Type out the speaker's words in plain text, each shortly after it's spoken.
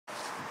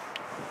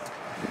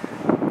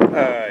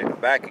Alright,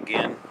 back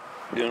again,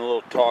 doing a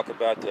little talk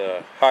about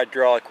the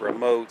hydraulic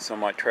remotes on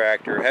my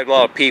tractor. I had a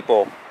lot of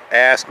people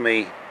ask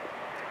me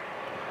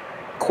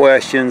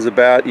questions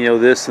about,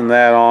 this and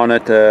that on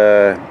it.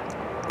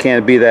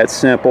 Can it be that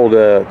simple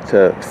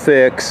to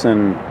fix?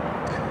 And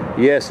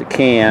yes, it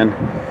can.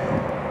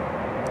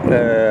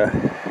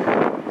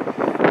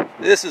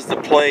 This is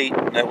the plate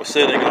that was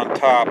sitting on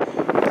top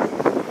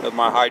of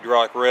my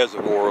hydraulic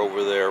reservoir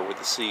over there with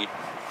the seat.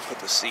 Put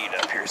the seat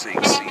up here so you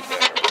can see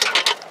better.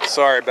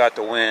 Sorry about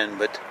the wind,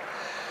 but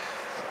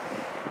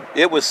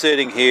it was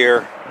sitting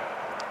here,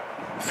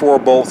 4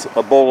 bolts,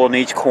 a bolt on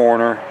each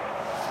corner,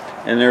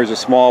 and there's a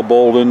small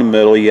bolt in the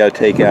middle you got to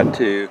take out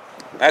too.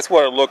 That's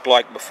what it looked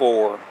like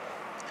before.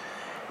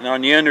 And on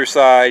the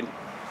underside,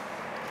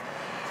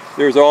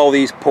 there's all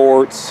these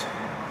ports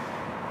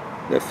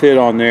that fit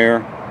on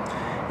there,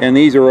 and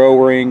these are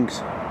O-rings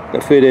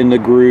that fit in the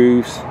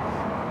grooves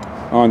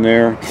on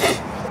there.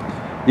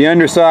 The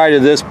underside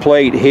of this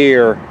plate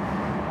here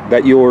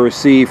that you'll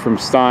receive from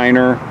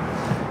Steiner,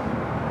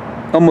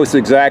 almost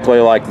exactly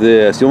like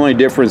this. The only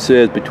difference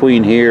is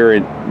between here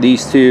and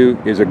these two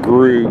is a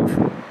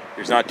groove.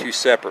 There's not 2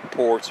 separate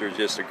ports, there's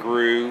just a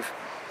groove.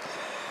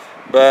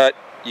 But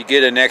you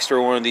get an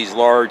extra one of these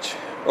large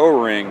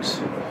O-rings,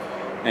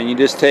 and you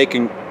just take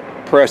and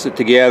press it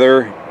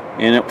together,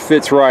 and it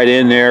fits right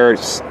in there.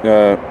 It's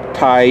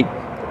tight,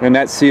 and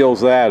that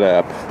seals that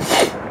up.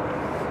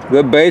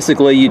 But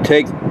basically, you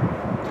take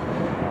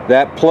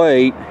that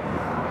plate,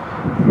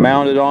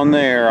 mount it on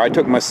there. I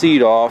took my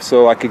seat off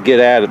so I could get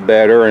at it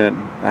better, and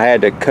I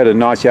had to cut a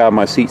notch out of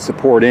my seat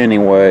support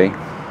anyway.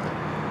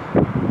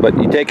 But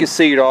you take your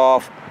seat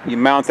off, you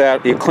mount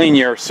that, you clean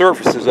your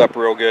surfaces up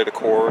real good, of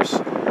course.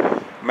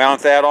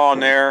 Mount that on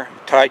there,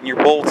 tighten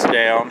your bolts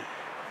down,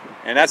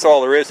 and that's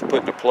all there is to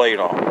putting the plate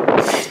on.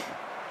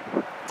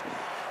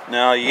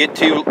 Now you get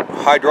 2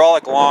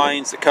 hydraulic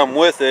lines that come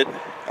with it.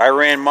 I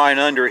ran mine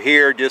under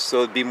here just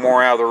so it'd be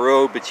more out of the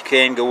road, but you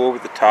can go over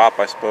the top,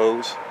 I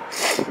suppose.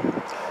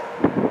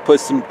 Put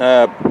some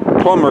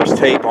plumber's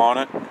tape on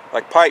it,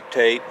 like pipe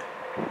tape,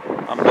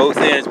 on both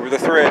ends where the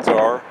threads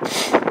are.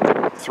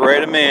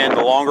 Thread them in.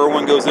 The longer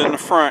one goes in the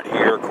front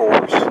here, of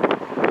course.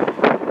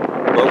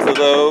 Both of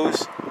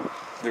those.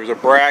 There's a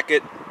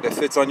bracket that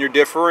fits on your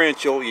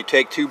differential. You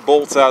take 2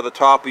 bolts out of the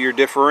top of your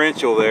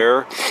differential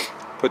there,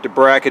 put the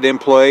bracket in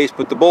place,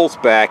 put the bolts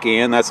back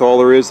in. That's all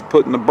there is to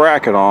putting the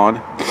bracket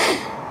on.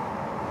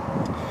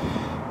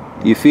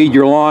 You feed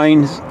your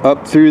lines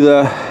up through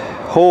the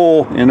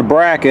hole in the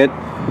bracket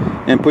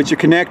and put your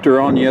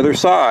connector on the other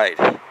side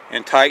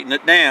and tighten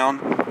it down,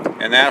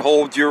 and that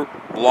holds your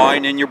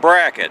line in your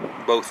bracket,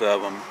 both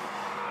of them.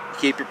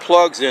 Keep your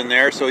plugs in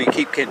there so you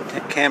keep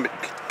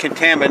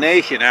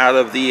contamination out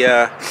of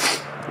the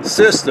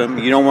system.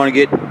 You don't want to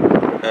get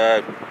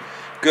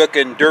gook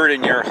and dirt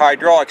in your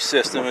hydraulic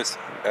system.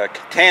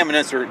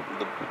 Contaminants are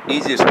the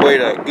easiest way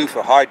to goof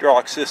a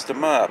hydraulic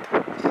system up.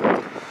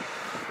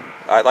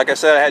 Like I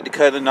said, I had to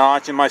cut a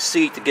notch in my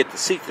seat to get the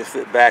seat to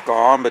fit back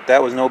on, but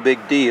that was no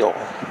big deal.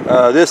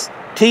 This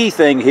T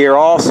thing here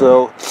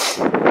also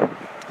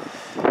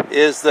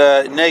is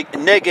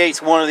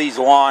negates one of these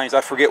lines.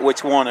 I forget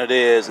which one it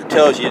is. It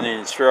tells you in the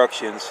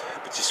instructions.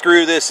 But you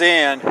screw this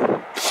in,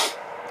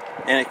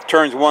 and it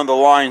turns one of the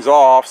lines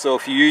off. So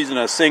if you're using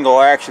a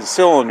single action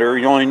cylinder,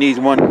 you only need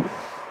 1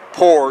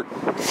 port,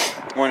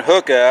 1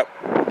 hookup.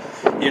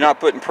 You're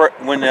not putting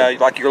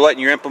like you're letting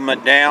your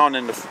implement down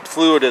and the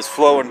fluid is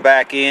flowing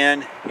back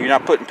in. You're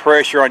not putting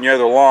pressure on your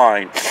other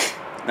line.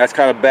 That's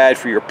kind of bad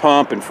for your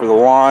pump and for the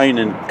line,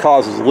 and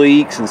causes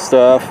leaks and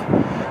stuff.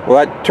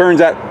 Well, that turns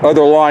that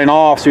other line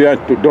off, so you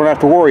don't have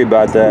to worry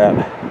about that.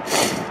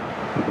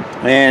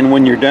 And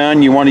when you're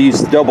done, you want to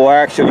use double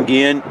action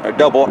again, a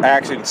double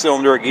action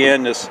cylinder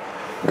again. Just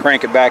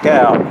crank it back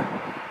out.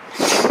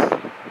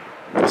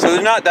 So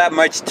there's not that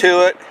much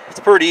to it. It's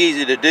pretty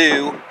easy to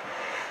do.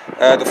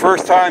 The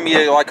first time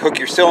you hook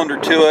your cylinder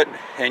to it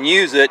and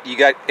use it, you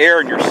got air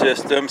in your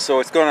system, so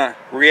it's going to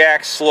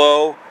react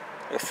slow.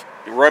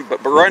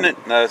 But run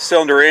the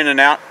cylinder in and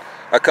out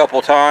a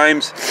couple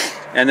times,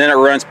 and then it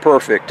runs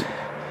perfect.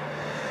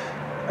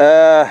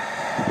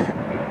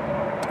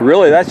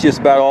 Really, that's just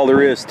about all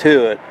there is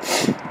to it.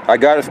 I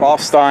got it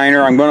off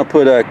Steiner. I'm going to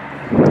put a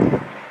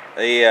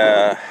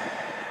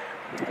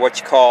what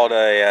you call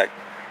it,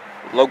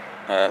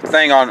 a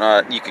thing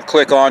on. You can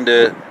click on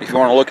to if you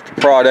want to look at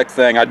the product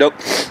thing.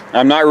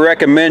 I'm not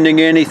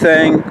recommending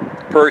anything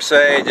per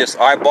se. Just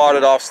I bought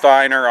it off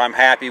Steiner. I'm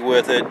happy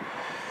with it.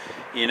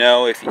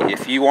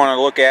 If you want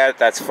to look at it,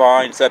 that's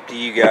fine. It's up to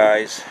you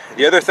guys.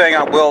 The other thing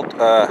I will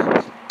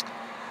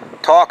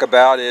talk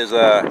about is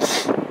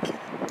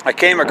I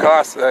came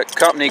across a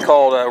company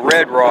called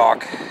Red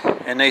Rock,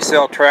 and they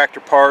sell tractor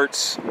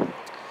parts.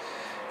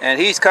 And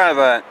he's kind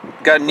of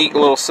got a neat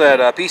little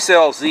setup. He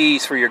sells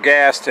these for your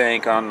gas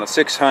tank on the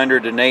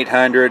 600 and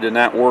 800, and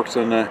that works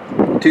on the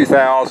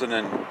 2000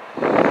 and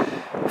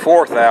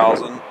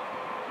 4000.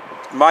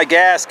 My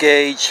gas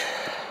gauge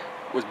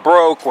was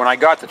broke when I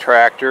got the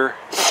tractor,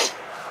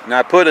 and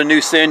I put a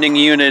new sending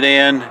unit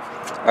in.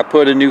 I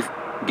put a new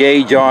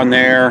gauge on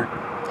there,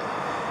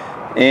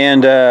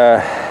 and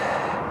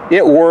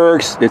it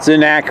works. It's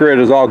inaccurate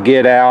as all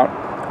get out.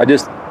 I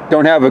just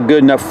don't have a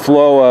good enough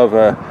flow of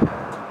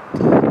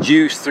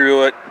juice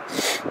through it.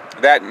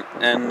 That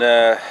and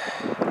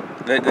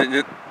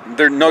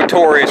they're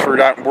notorious for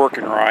not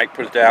working right,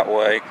 put it that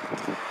way.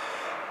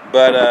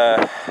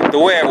 But the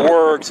way it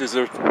works is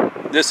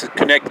this is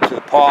connected to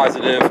the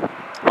positive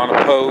on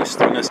a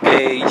post on this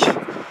gauge,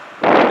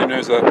 and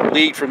there's a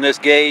lead from this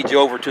gauge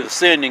over to the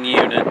sending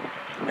unit,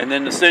 and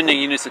then the sending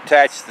unit's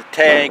attached to the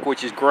tank,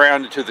 which is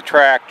grounded to the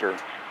tractor.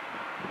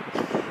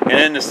 And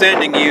in the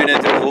sending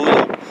unit, there's a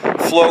little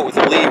float with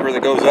a lever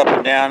that goes up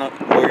and down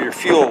where your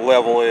fuel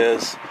level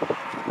is,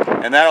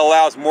 and that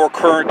allows more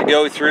current to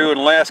go through and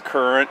less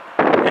current,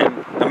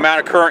 and the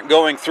amount of current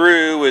going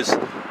through is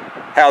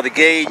how the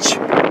gauge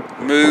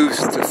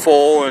moves to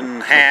full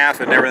and half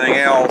and everything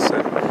else.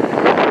 And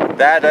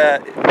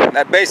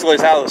that basically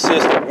is how the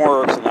system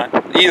works.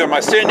 And either my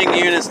sending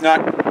unit's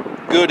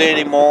not good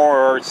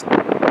anymore, or it's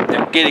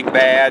getting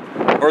bad,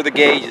 or the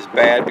gauge is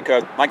bad,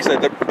 because like I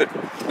said,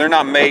 they're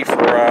not made for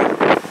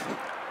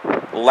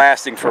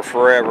lasting for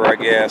forever, I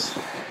guess.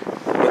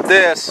 With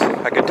this,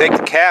 I can take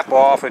the cap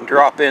off and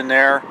drop in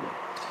there,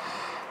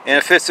 and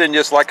it fits in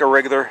just like a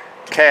regular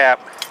cap,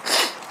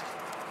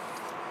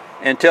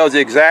 and tells you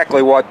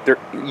exactly what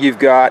you've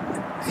got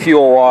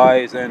fuel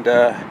wise. And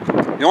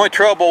the only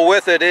trouble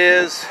with it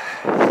is,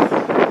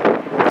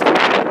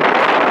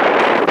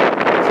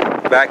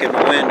 back in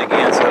the wind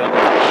again, so I don't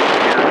know if you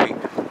can hear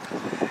me.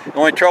 The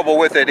only trouble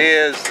with it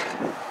is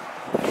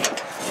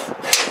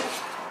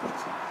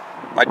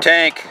my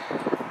tank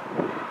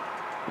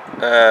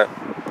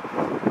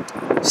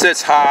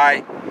sits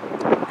high,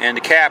 and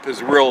the cap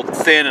is real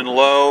thin and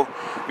low.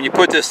 When you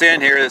put this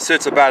in here, it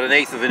sits about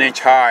 1/8 of an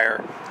inch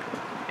higher,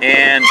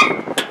 and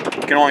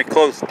I can only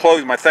close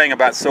my thing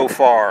about so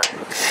far.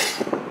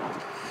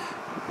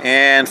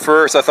 And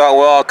first I thought,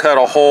 well, I'll cut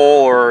a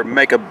hole or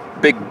make a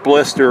big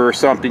blister or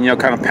something, you know,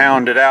 kind of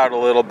pound it out a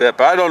little bit,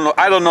 but I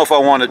don't know if I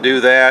want to do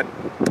that.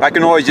 I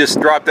can always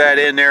just drop that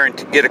in there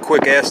and get a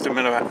quick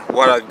estimate of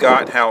what I've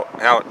got, how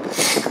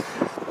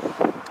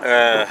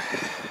it,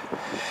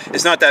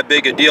 it's not that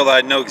big a deal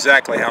that I know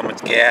exactly how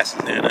much gas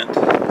is in it.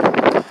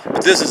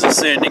 But this is a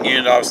sending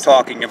unit I was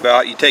talking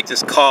about. You take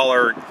this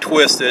collar,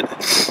 twist it,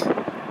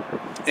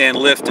 and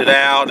lift it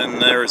out,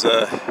 and there's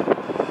a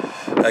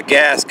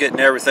gasket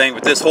and everything,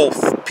 but this whole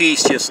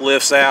piece just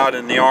lifts out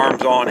and the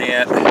arms on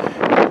it.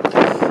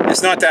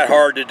 It's not that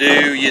hard to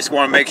do. You just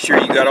want to make sure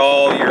you got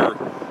all your,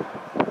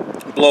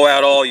 blow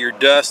out all your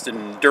dust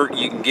and dirt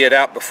you can get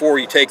out before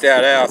you take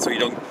that out, so you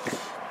don't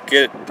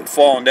get it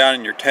falling down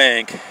in your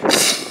tank.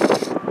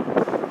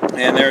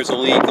 And there's a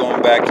lead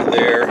going back to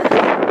there.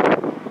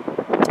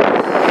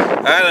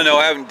 I don't know,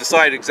 I haven't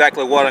decided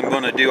exactly what I'm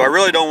going to do. I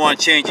really don't want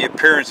to change the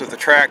appearance of the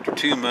tractor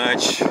too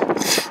much,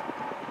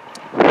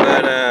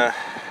 but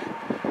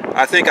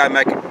I think I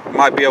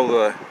might be able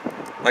to,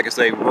 like I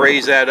say,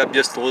 raise that up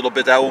just a little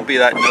bit. That won't be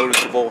that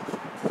noticeable.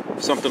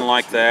 Something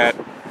like that.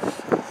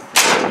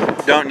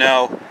 Don't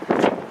know.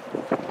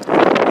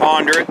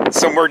 Ponder it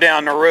somewhere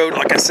down the road,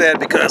 like I said,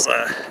 because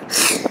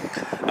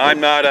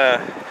I'm not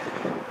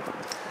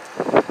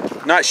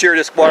sure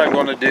just what I'm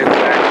going to do.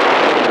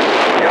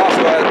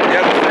 Also, the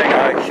other thing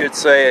I should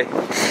say,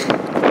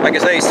 like I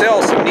say, he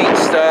sells some neat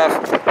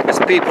stuff. It's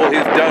people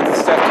who've done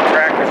stuff to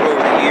tractors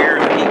over the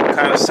years, and he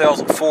kind of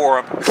sells it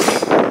for them.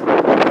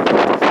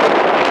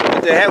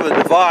 But they have a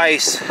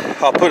device,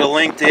 I'll put a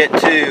link to it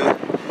too,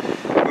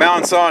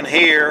 mounts on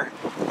here,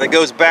 that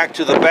goes back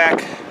to the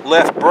back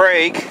left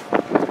brake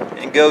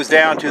and goes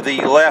down to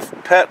the left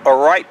or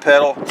right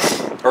pedal,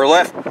 or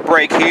left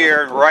brake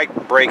here and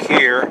right brake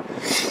here.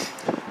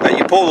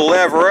 You pull the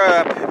lever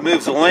up, it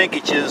moves the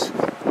linkages,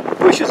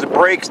 pushes the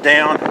brakes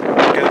down,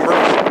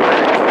 converts the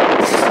brake.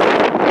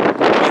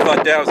 I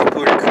thought that was a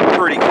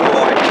pretty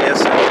cool idea,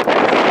 so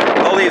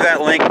I'll leave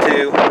that link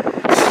too.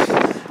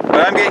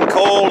 But I'm getting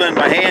cold and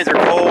my hands are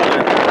cold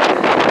and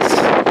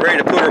ready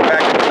to put her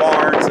back in the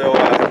barn, so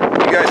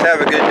you guys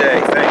have a good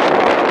day. Thank you.